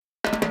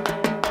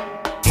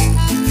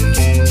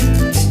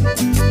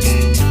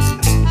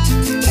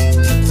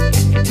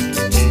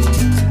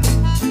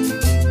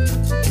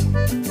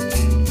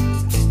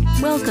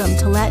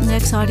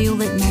Latinx Audio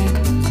Lit Mag.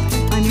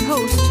 I'm your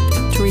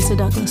host, Teresa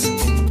Douglas.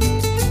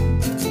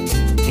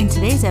 In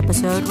today's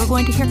episode, we're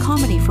going to hear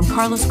comedy from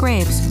Carlos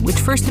Graves, which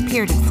first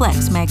appeared in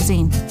Flex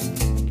magazine.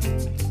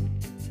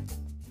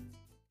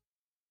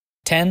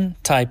 10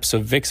 types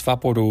of Vicks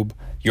Vaporub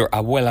your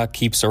abuela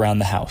keeps around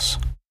the house.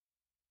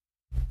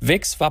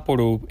 Vicks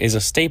Vaporub is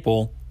a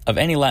staple of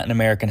any Latin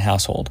American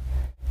household.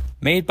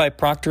 Made by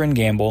Procter &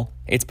 Gamble,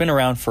 it's been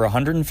around for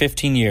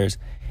 115 years,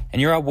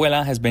 and your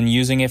abuela has been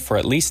using it for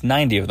at least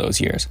 90 of those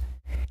years.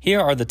 Here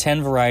are the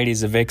 10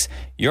 varieties of Vicks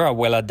your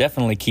abuela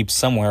definitely keeps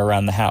somewhere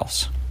around the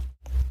house.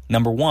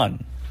 Number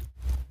 1.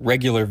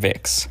 Regular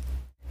Vicks.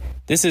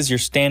 This is your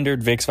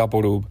standard Vicks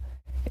Vaporub.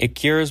 It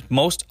cures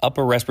most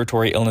upper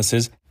respiratory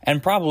illnesses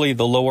and probably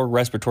the lower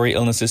respiratory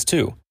illnesses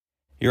too.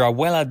 Your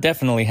abuela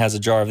definitely has a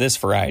jar of this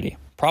variety,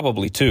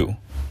 probably 2.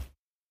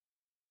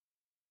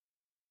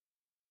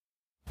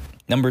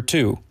 Number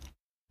 2.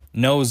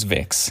 Nose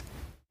Vicks.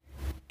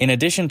 In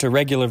addition to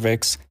regular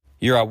Vicks,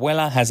 your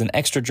abuela has an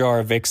extra jar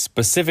of Vicks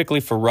specifically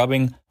for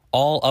rubbing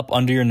all up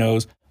under your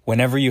nose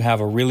whenever you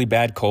have a really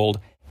bad cold,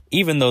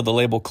 even though the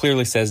label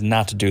clearly says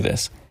not to do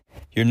this.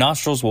 Your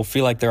nostrils will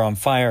feel like they're on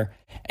fire,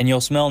 and you'll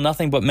smell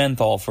nothing but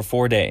menthol for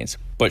 4 days.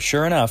 But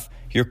sure enough,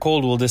 your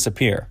cold will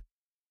disappear.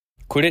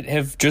 Could it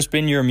have just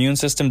been your immune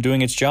system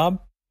doing its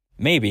job?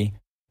 Maybe.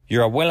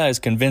 Your abuela is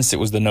convinced it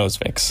was the nose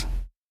Vicks.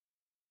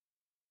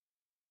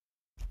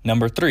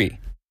 Number 3.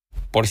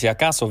 Por si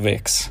acaso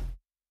Vicks.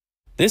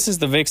 This is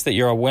the Vicks that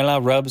your abuela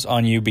rubs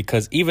on you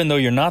because even though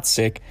you're not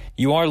sick,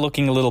 you are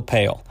looking a little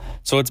pale,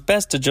 so it's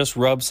best to just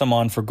rub some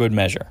on for good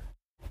measure.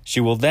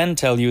 She will then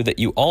tell you that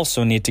you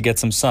also need to get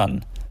some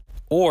sun,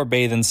 or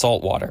bathe in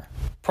salt water,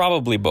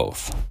 probably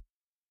both.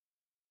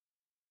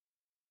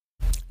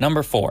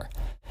 Number 4.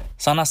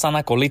 Sana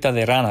Sana Colita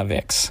de Rana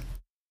Vicks.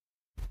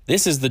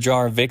 This is the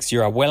jar of Vicks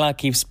your abuela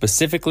keeps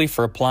specifically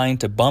for applying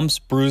to bumps,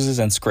 bruises,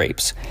 and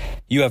scrapes.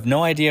 You have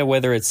no idea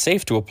whether it's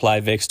safe to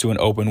apply Vicks to an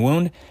open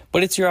wound,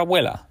 but it's your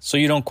abuela, so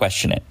you don't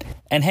question it.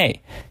 And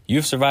hey,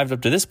 you've survived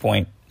up to this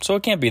point, so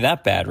it can't be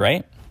that bad,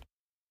 right?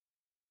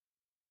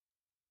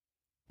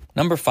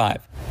 Number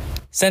 5.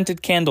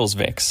 Scented Candles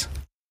Vicks.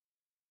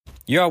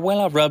 Your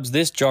abuela rubs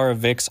this jar of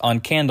Vicks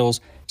on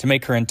candles to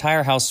make her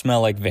entire house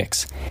smell like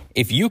Vicks.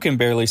 If you can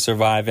barely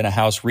survive in a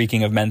house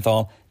reeking of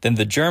menthol, then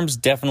the germs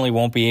definitely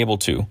won't be able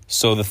to,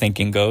 so the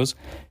thinking goes.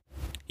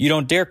 You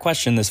don't dare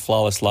question this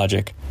flawless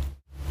logic.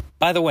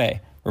 By the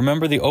way,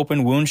 remember the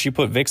open wound she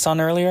put Vicks on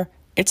earlier?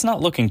 It's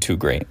not looking too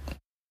great.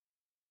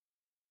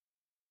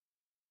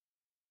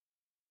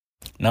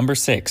 Number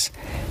 6.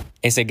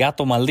 Ese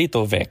gato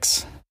maldito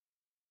Vicks.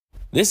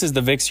 This is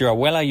the Vicks your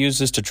abuela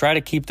uses to try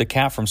to keep the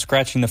cat from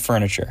scratching the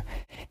furniture.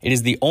 It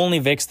is the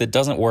only Vicks that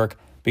doesn't work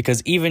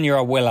because even your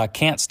abuela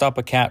can't stop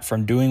a cat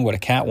from doing what a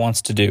cat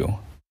wants to do.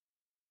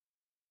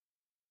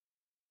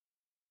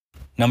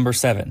 Number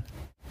 7.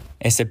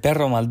 Ese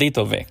perro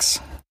maldito Vicks.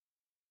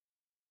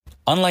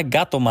 Unlike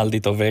gato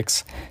maldito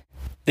Vicks,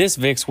 this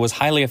Vicks was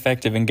highly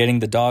effective in getting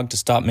the dog to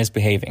stop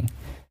misbehaving.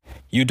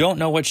 You don't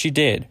know what she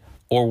did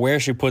or where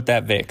she put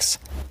that Vicks.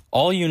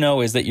 All you know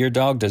is that your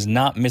dog does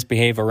not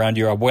misbehave around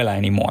your abuela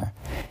anymore.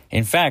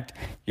 In fact,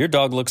 your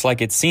dog looks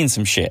like it's seen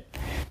some shit.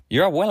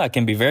 Your abuela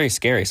can be very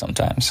scary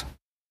sometimes.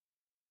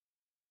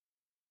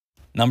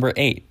 Number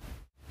 8.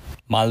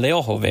 Mal de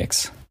ojo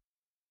Vicks.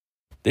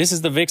 This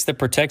is the Vicks that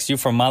protects you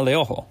from mal de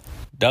ojo.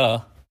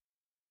 Duh.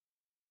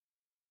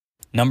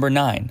 Number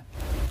 9.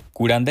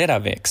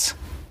 Curandera Vicks.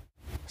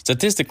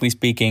 Statistically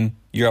speaking,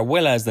 your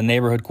abuela is the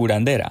neighborhood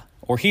curandera,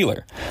 or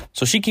healer,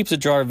 so she keeps a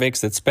jar of Vicks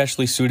that's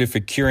specially suited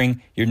for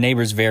curing your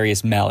neighbor's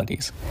various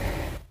maladies.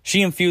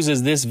 She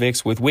infuses this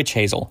Vicks with witch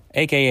hazel,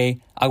 aka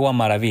agua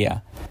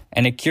maravilla,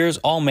 and it cures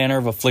all manner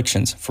of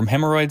afflictions, from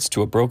hemorrhoids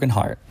to a broken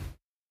heart.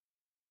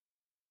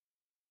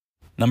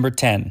 Number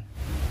 10.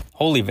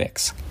 Holy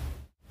Vicks.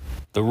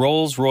 The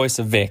Rolls Royce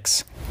of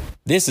Vicks.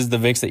 This is the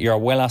Vicks that your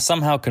abuela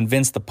somehow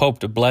convinced the Pope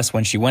to bless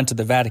when she went to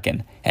the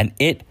Vatican, and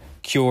it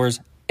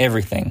cures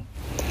everything.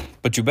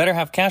 But you better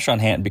have cash on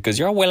hand because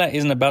your abuela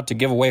isn't about to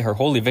give away her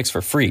Holy Vicks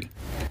for free.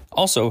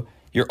 Also,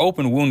 your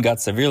open wound got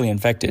severely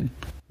infected.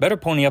 Better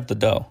pony up the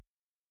dough.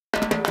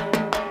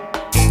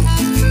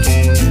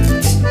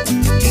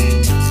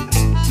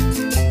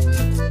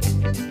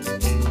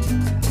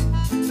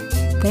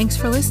 Thanks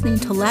for listening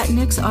to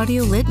Latinx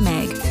Audio Lit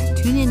Mag.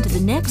 Tune in to the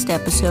next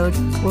episode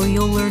where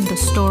you'll learn the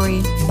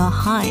story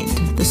behind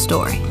the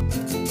story.